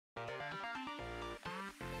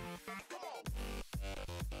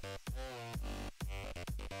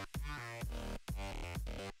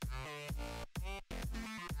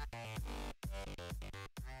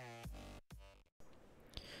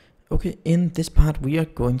Okay, in this part we are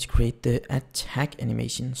going to create the attack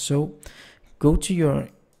animation. So go to your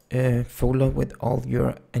folder with all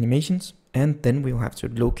your animations, and then we'll have to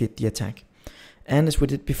locate the attack. And as we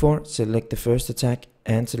did before, select the first attack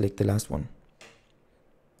and select the last one.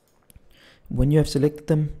 When you have selected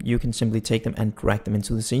them, you can simply take them and drag them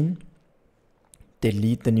into the scene.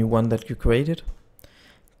 Delete the new one that you created.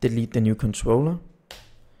 Delete the new controller.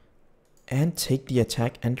 And take the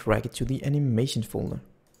attack and drag it to the animations folder.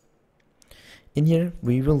 In here,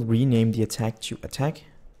 we will rename the attack to attack.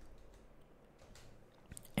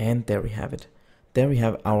 And there we have it. There we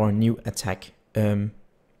have our new attack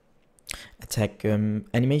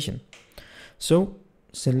animation. So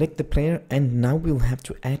select the player, and now we'll have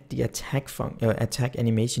to add the attack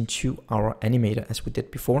animation to our animator as we did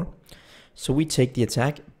before. So we take the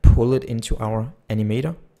attack, pull it into our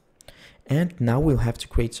animator, and now we'll have to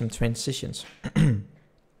create some transitions.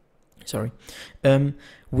 Sorry.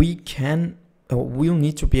 We'll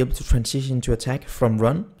need to be able to transition to attack from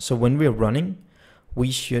run. So when we're running,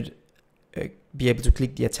 we should be able to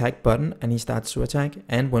click the attack button and he starts to attack.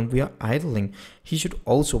 And when we are idling, he should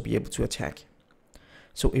also be able to attack.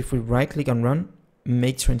 So if we right click on run,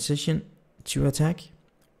 make transition to attack,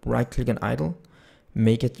 right click on idle,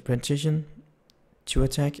 make a transition to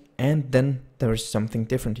attack, and then there is something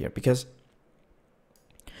different here because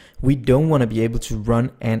we don't want to be able to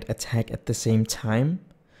run and attack at the same time.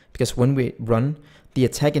 Because when we run, the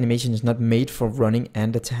attack animation is not made for running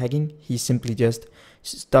and attacking. He simply just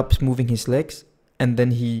stops moving his legs and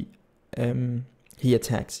then he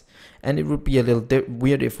attacks. And it would be a little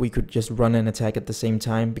weird if we could just run and attack at the same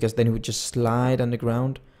time, because then he would just slide on the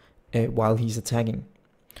ground while he's attacking.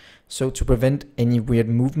 So to prevent any weird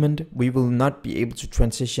movement, we will not be able to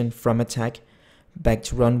transition from attack back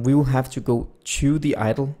to run. We will have to go to the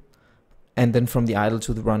idle, and then from the idle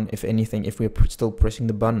to the run, if anything, if we're still pressing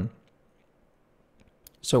the button.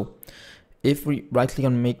 So if we right click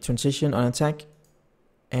on make transition on attack,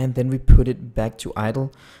 and then we put it back to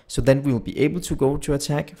idle, so then we'll be able to go to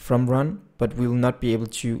attack from run, but we will not be able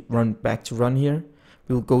to run back to run here.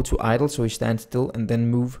 We'll go to idle, so we stand still, and then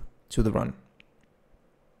move to the run.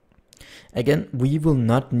 Again, we will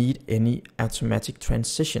not need any automatic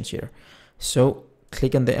transitions here. So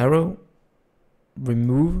click on the arrow,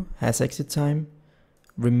 remove has exit time,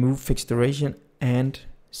 remove fixed duration, and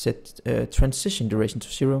set transition duration to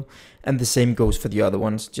 0. And the same goes for the other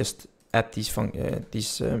ones. Just add these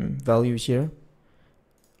values here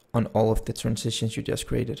on all of the transitions you just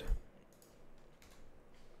created.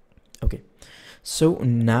 Okay, so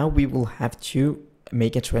now we will have to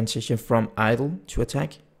make a transition from idle to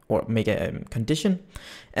attack, or make a condition,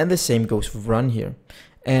 and the same goes for run here.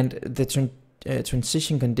 And the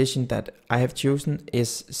transition condition that I have chosen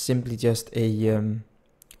is simply just a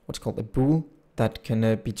what's called a bool that can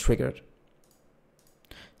be triggered.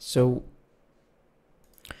 So,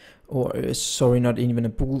 sorry, not even a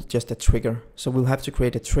bool, just a trigger. So we'll have to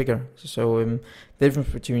create a trigger. So the difference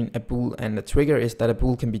between a bool and a trigger is that a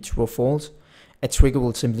bool can be true or false. A trigger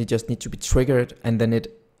will simply just need to be triggered, and then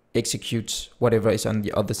it executes whatever is on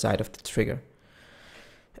the other side of the trigger.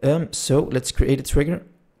 So let's create a trigger.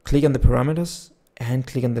 Click on the parameters and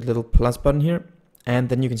click on the little plus button here, and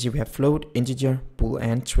then you can see we have float, integer, bool,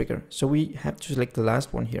 and trigger. So we have to select the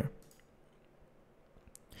last one here.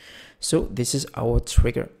 So this is our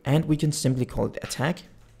trigger, and we can simply call it attack.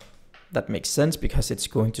 That makes sense because it's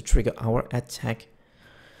going to trigger our attack.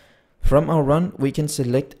 From our run, we can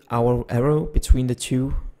select our arrow between the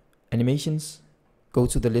two animations, go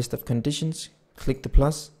to the list of conditions, click the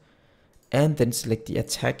plus, and then select the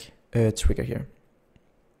attack trigger here.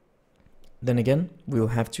 Then again, we will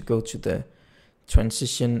have to go to the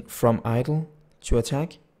transition from idle to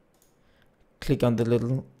attack, click on the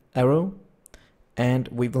little arrow, and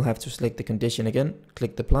we will have to select the condition again,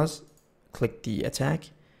 click the plus, click the attack,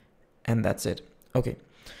 and that's it. Okay,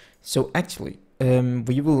 so actually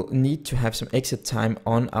we will need to have some exit time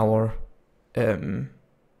on our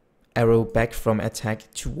arrow back from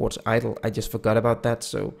attack towards idle. I just forgot about that,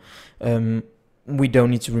 so we don't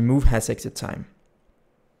need to remove has exit time,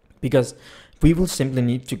 because we will simply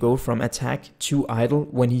need to go from attack to idle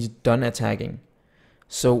when he's done attacking.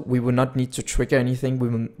 So we will not need to trigger anything. We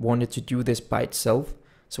will want it to do this by itself.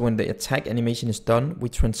 So when the attack animation is done, we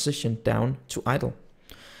transition down to idle.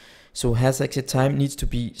 So has exit time needs to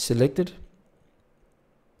be selected,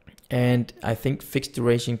 and I think fixed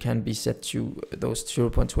duration can be set to those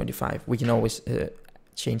 0.25. We can always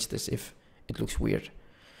change this if it looks weird.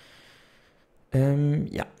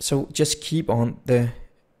 Yeah, so just keep on the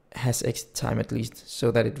has exit time at least,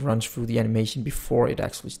 so that it runs through the animation before it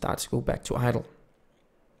actually starts to go back to idle.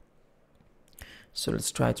 So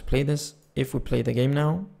let's try to play this. If we play the game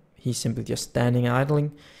now, he's simply just standing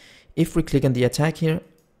idling. If we click on the attack here,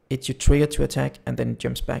 it should trigger to attack and then it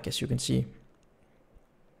jumps back, as you can see.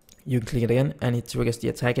 You can click it again and it triggers the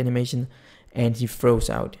attack animation and he throws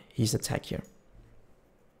out his attack here.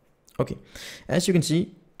 Okay, as you can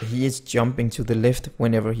see, he is jumping to the left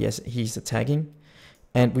whenever he's attacking,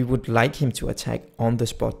 and we would like him to attack on the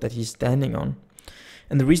spot that he's standing on.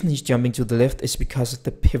 And the reason he's jumping to the left is because of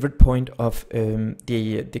the pivot point of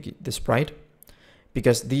the sprite,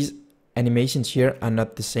 because these animations here are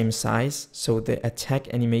not the same size, so the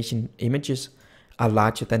attack animation images are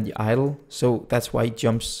larger than the idle, so that's why he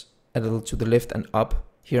jumps a little to the left and up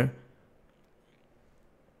here.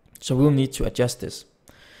 So we'll need to adjust this.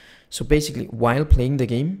 So basically, while playing the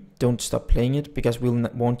game, don't stop playing it, because we'll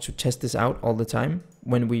want to test this out all the time.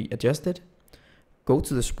 When we adjust it, go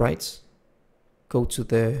to the sprites, go to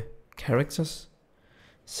the characters,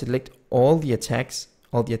 select all the attacks,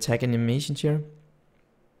 all the attack animations here,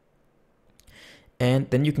 and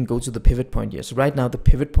then you can go to the pivot point here. So right now the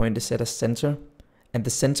pivot point is set as center, and the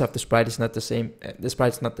center of the sprite is not the same. The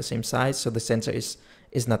sprite is not the same size, so the center is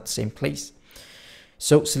not the same place.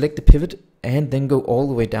 So select the pivot and then go all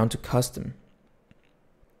the way down to custom.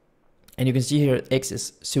 And you can see here X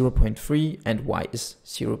is 0.3 and Y is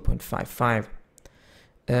 0.55.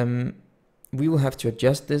 We will have to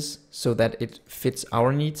adjust this so that it fits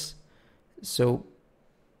our needs. So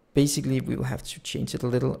basically we will have to change it a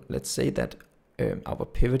little. Let's say that our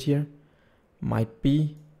pivot here might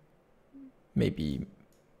be maybe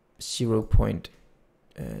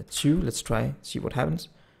 0.2. Let's try, see what happens.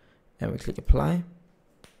 And we click apply.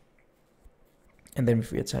 And then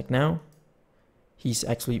if we attack now, he's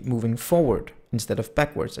actually moving forward instead of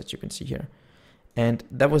backwards, as you can see here. And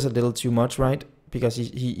that was a little too much, right? Because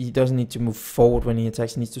he doesn't need to move forward when he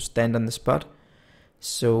attacks, he needs to stand on the spot.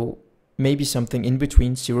 So maybe something in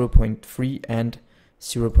between 0.3 and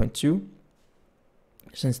 0.2.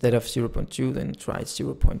 So instead of 0.2, then try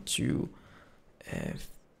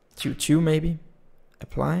 0.222 maybe.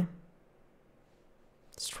 Apply.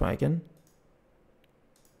 Let's try again.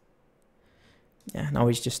 Yeah, now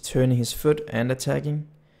he's just turning his foot and attacking.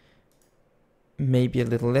 Maybe a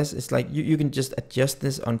little less. It's like you can just adjust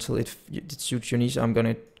this until it suits your needs. I'm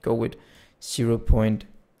gonna go with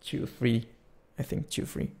 0.23, I think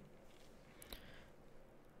 23.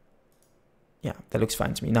 Yeah, that looks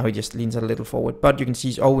fine to me. Now he just leans a little forward, but you can see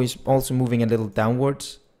he's always also moving a little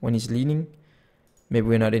downwards when he's leaning. Maybe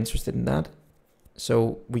we're not interested in that.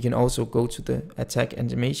 So we can also go to the attack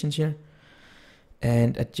animations here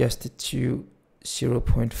and adjust it to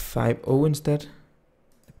 0.50 instead.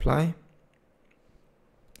 Apply.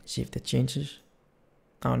 See if that changes.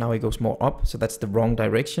 Oh, now it goes more up, so that's the wrong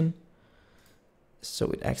direction. So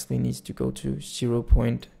it actually needs to go to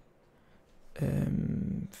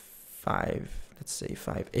 0.5, let's say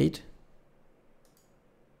 5.8.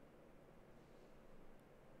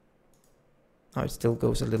 Now it still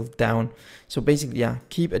goes a little down. So basically, yeah,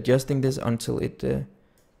 keep adjusting this until it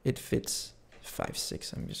fits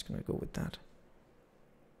 5.6. I'm just gonna go with that.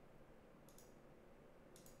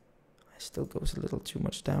 It still goes a little too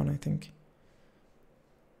much down, I think.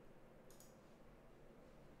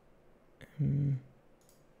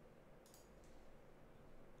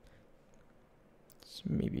 So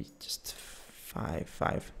maybe just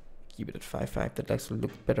 5.5. Keep it at 5.5. That actually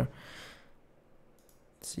look better.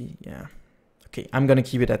 Let's see, yeah. Okay, I'm gonna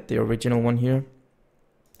keep it at the original one here.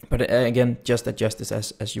 But again, just adjust this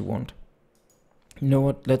as you want. You know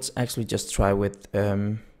what? Let's actually just try with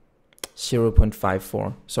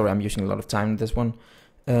 0.54. Sorry, I'm using a lot of time in this one.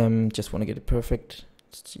 Just want to get it perfect.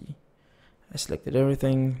 Let's see. I selected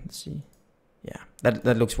everything. Let's see. Yeah,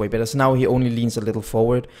 that looks way better. So now he only leans a little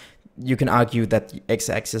forward. You can argue that the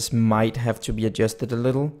x-axis might have to be adjusted a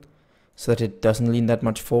little so that it doesn't lean that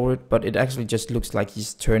much forward, but it actually just looks like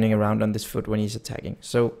he's turning around on this foot when he's attacking.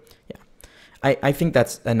 So yeah, I think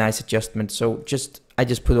that's a nice adjustment. So I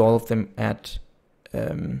just put all of them at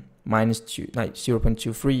 -2, like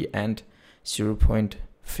 0.23 and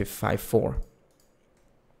 0.54.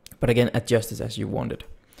 But again, adjust this as you want it.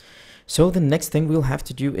 So the next thing we'll have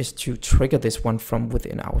to do is to trigger this one from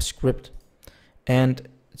within our script. And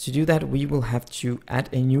to do that, we will have to add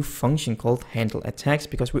a new function called handle attacks,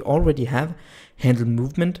 because we already have handle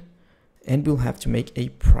movement, and we'll have to make a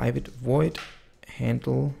private void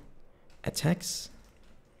handle attacks.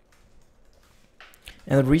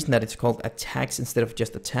 And the reason that it's called attacks instead of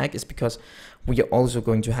just attack is because we are also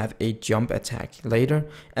going to have a jump attack later.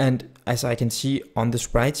 And as I can see on the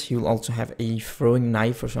sprites, you'll also have a throwing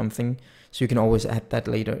knife or something. So you can always add that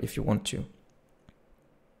later if you want to.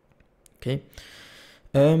 Okay.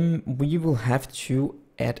 We will have to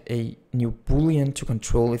add a new boolean to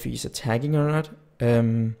control if he's attacking or not.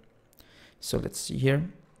 So let's see here.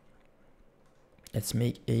 Let's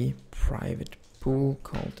make a private bool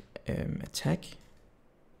called attacking.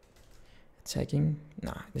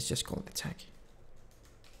 Nah, let's just call it attack.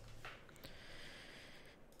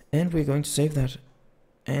 And we're going to save that.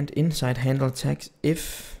 And inside handle attacks,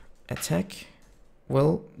 if attack,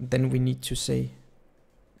 well, then we need to say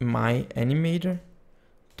my animator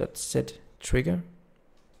dot set trigger,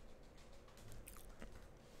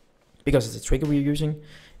 because it's a trigger we're using,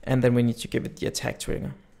 and then we need to give it the attack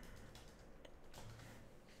trigger.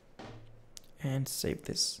 And save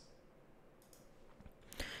this.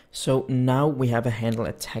 So now we have a handle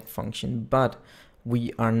attack function, but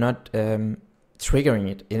we are not triggering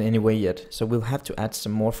it in any way yet. So we'll have to add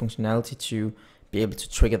some more functionality to be able to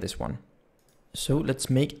trigger this one. So let's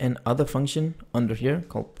make another function under here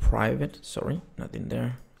called private, sorry, not in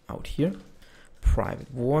there, out here. Private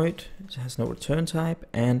void, it has no return type,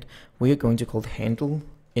 and we are going to call handle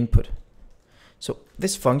input. So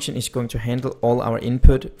this function is going to handle all our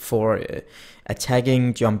input for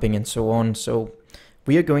attacking, jumping, and so on. So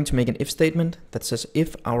we are going to make an if statement that says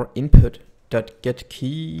if our input dot get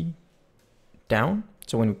key down.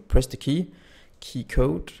 So when we press the key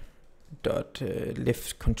code dot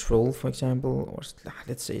lift control, for example, or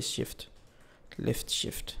let's say shift, lift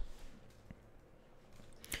shift.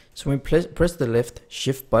 So when we press the left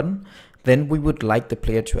shift button, then we would like the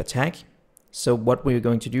player to attack. So what we're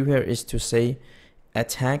going to do here is to say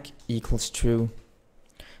attack equals true.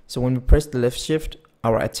 So when we press the left shift,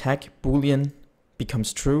 our attack boolean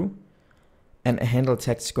becomes true, and a handle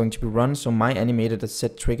attack is going to be run. So my animator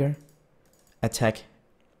set trigger attack.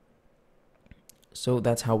 So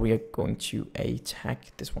that's how we are going to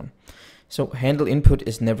attack this one. So handle input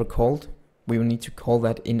is never called. We will need to call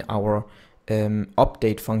that in our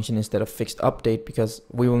update function instead of fixed update, because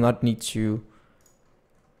we will not need to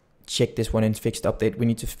check this one in fixed update. We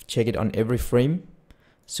need to check it on every frame.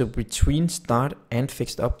 So between start and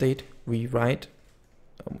fixed update, we write,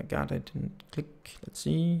 oh my god, I didn't click, let's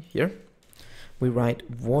see here. We write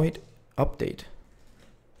void update.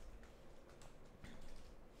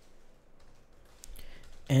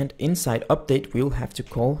 And inside update, we'll have to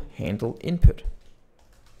call handle input.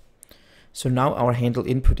 So now our handle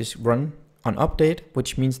input is run on update,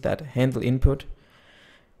 which means that handle input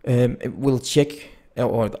it will check,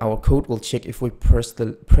 or our code will check if we press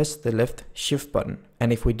the left shift button,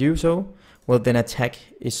 and if we do so, well, then attack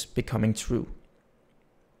is becoming true.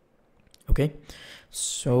 Okay,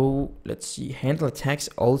 so let's see, handle attacks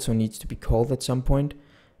also needs to be called at some point,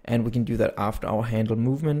 and we can do that after our handle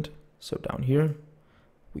movement. So down here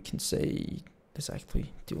we can say, let's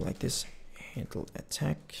actually do like this, handle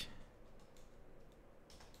attack.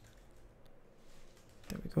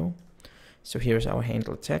 There we go. So here's our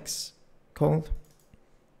handle attacks called.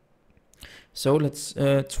 So let's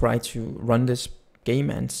try to run this game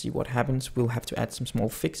and see what happens. We'll have to add some small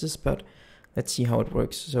fixes, but let's see how it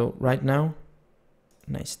works. So right now,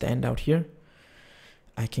 when I stand out here,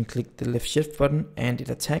 I can click the left shift button and it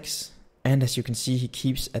attacks. And as you can see, he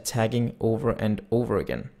keeps attacking over and over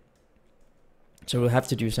again. So we'll have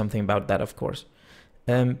to do something about that, of course.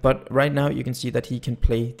 But right now you can see that he can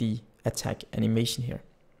play the attack animation here.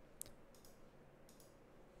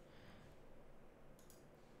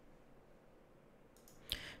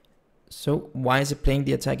 So why is it playing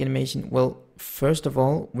the attack animation? Well, first of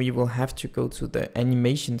all, we will have to go to the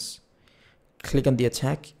animations, click on the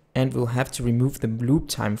attack, and we'll have to remove the loop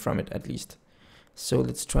time from it at least. So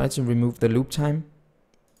let's try to remove the loop time.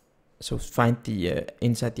 So find the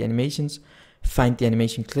inside the animations, find the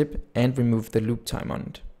animation clip, and remove the loop time on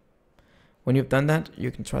it. When you've done that,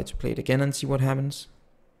 you can try to play it again and see what happens.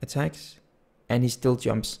 Attacks, and he still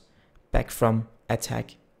jumps back from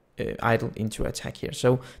attack, idle into attack here.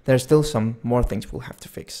 So there's still some more things we'll have to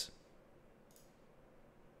fix.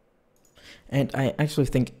 And I actually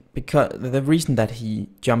think because the reason that he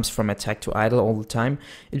jumps from attack to idle all the time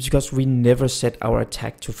is because we never set our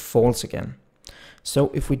attack to false again.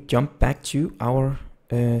 So if we jump back to our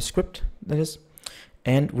script, that is,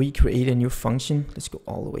 and we create a new function, let's go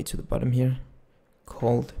all the way to the bottom here,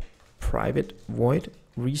 called private void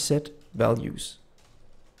reset values.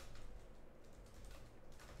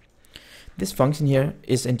 This function here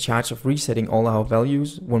is in charge of resetting all our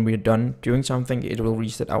values. When we're done doing something, it will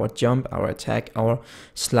reset our jump, our attack, our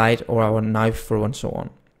slide, or our knife throw, and so on.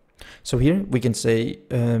 So here we can say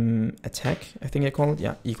attack, I think I call it,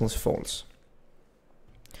 yeah, equals false.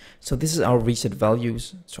 So this is our reset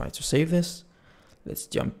values. Try to save this. Let's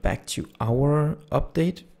jump back to our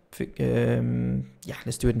update. Yeah,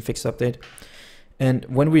 let's do it in fixed update. And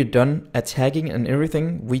when we're done attacking and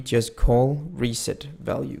everything, we just call reset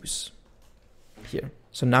values here.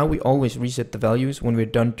 So now we always reset the values when we're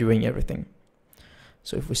done doing everything.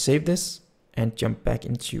 So if we save this and jump back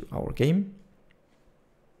into our game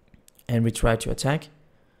and we try to attack,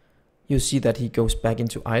 you'll see that he goes back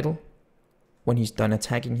into idle when he's done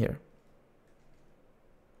attacking here.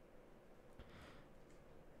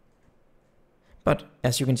 But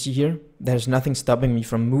as you can see here, there's nothing stopping me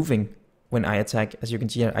from moving when I attack. As you can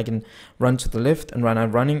see here, I can run to the left, and when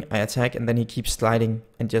I'm running, I attack, and then he keeps sliding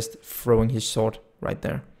and just throwing his sword right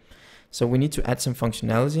there. So we need to add some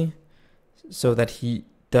functionality so that he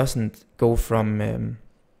doesn't go from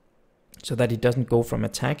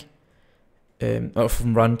attack or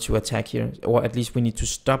from run to attack here, or at least we need to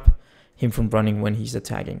stop him from running when he's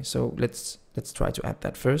attacking. So let's try to add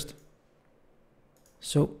that first.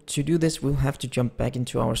 So to do this, we'll have to jump back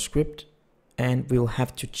into our script, and we'll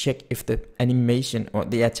have to check if the animation or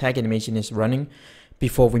the attack animation is running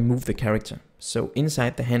before we move the character. So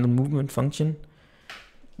inside the handle movement function,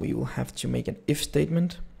 we will have to make an if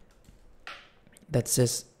statement that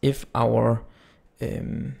says if our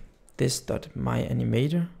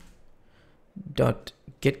this.myAnimator dot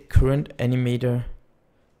get current animator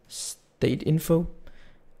state info,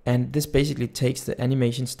 and this basically takes the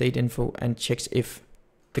animation state info and checks if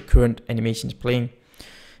the current animation is playing.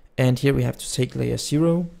 And here we have to take layer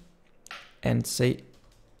 0 and say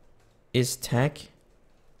is tag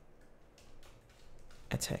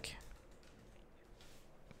attack.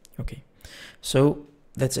 Okay, so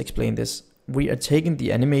let's explain this. We are taking the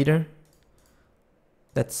animator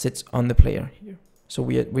that sits on the player here. So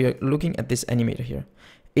we are looking at this animator here.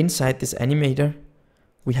 Inside this animator,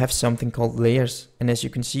 we have something called layers. And as you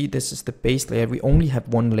can see, this is the base layer. We only have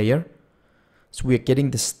one layer. So we are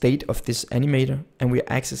getting the state of this animator, and we are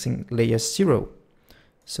accessing layer 0.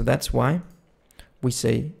 So that's why we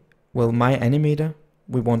say, well, my animator,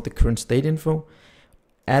 we want the current state info,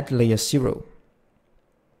 add layer 0.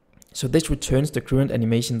 So this returns the current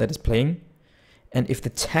animation that is playing. And if the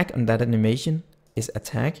tag on that animation is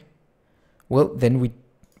attack, well, then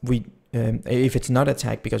if it's not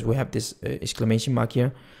attack, because we have this exclamation mark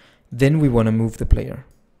here, then we want to move the player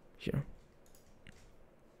here.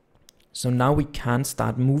 So now we can't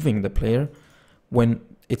start moving the player when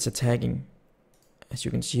it's attacking. As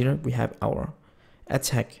you can see here, we have our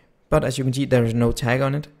attack. But as you can see, there is no tag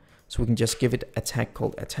on it. So we can just give it a tag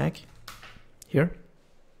called attack here.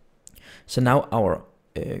 So now our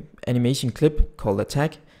animation clip called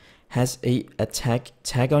attack has a attack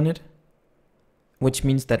tag on it, which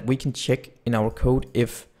means that we can check in our code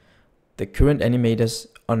if the current animators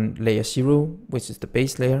on layer 0, which is the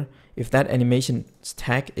base layer, if that animation's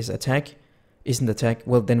tag is attack, isn't attack,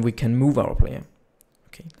 well, then we can move our player.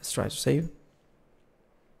 Okay, let's try to save.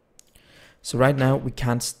 So right now we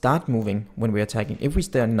can't start moving when we're attacking. If we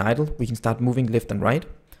stay in idle, we can start moving left and right.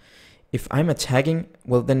 If I'm attacking,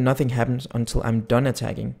 well, then nothing happens until I'm done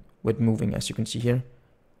attacking with moving. As you can see here,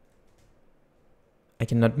 I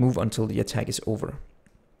cannot move until the attack is over.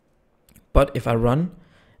 But if I run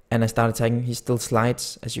and I start attacking, he still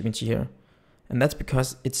slides, as you can see here. And that's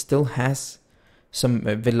because it still has some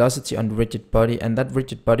velocity on the rigid body, and that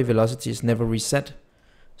rigid body velocity is never reset.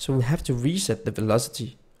 So we have to reset the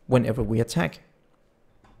velocity whenever we attack.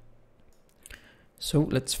 So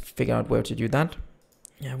let's figure out where to do that.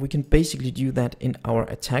 Yeah, we can basically do that in our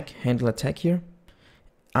attack, handle attack here.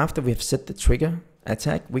 After we have set the trigger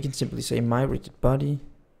attack, we can simply say my rigid body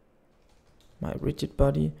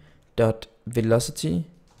dot velocity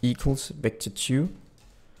equals vector2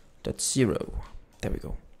 dot 0. There we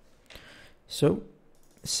go. So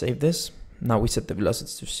save this. Now we set the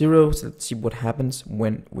velocity to 0. So let's see what happens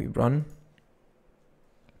when we run.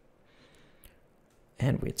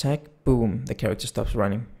 And we attack. Boom, the character stops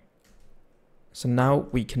running. So now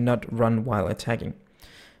we cannot run while attacking.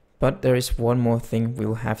 But there is one more thing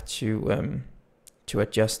we'll have to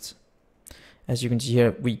adjust. As you can see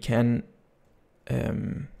here, we can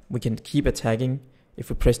keep attacking. If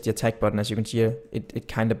we press the attack button, as you can see here, it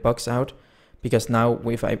kind of bugs out, because now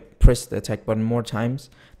if I press the attack button more times,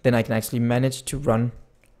 then I can actually manage to run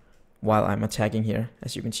while I'm attacking here,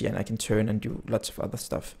 as you can see, and I can turn and do lots of other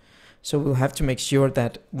stuff. So we'll have to make sure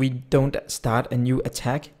that we don't start a new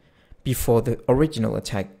attack before the original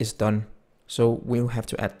attack is done. So we'll have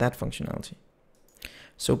to add that functionality.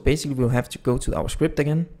 So basically we'll have to go to our script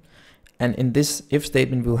again, and in this if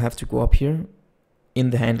statement we'll have to go up here in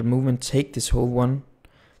the handle movement, take this whole one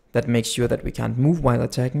that makes sure that we can't move while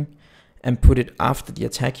attacking, and put it after the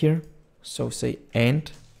attack here. So say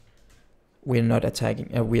and we're not attacking,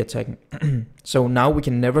 we're attacking. So now we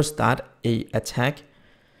can never start a attack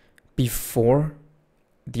before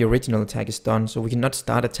the original attack is done, so we cannot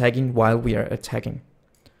start attacking while we are attacking.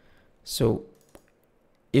 So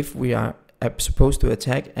if we are supposed to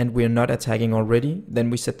attack and we are not attacking already, then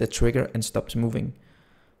we set the trigger and stops moving.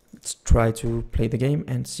 Let's try to play the game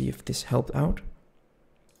and see if this helped out.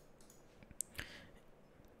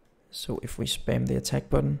 So if we spam the attack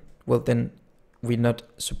button, well, then we're not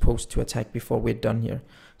supposed to attack before we're done here.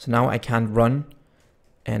 So now I can't run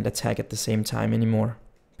and attack at the same time anymore,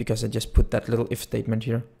 because I just put that little if statement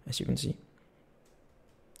here, as you can see.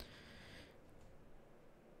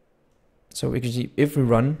 So we can see if we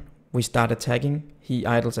run, we start attacking, he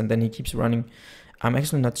idles and then he keeps running. I'm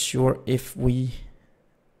actually not sure if we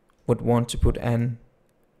would want to put an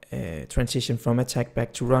transition from attack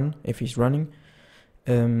back to run if he's running.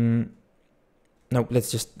 No,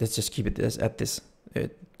 let's just keep it at this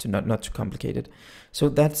to not too complicated. So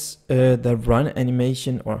that's the run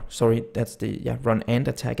animation, or sorry, that's the run and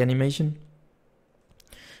attack animation.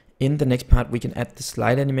 In the next part we can add the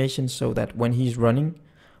slide animation, so that when he's running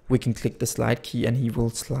we can click the slide key and he will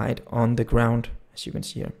slide on the ground, as you can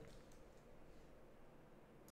see here.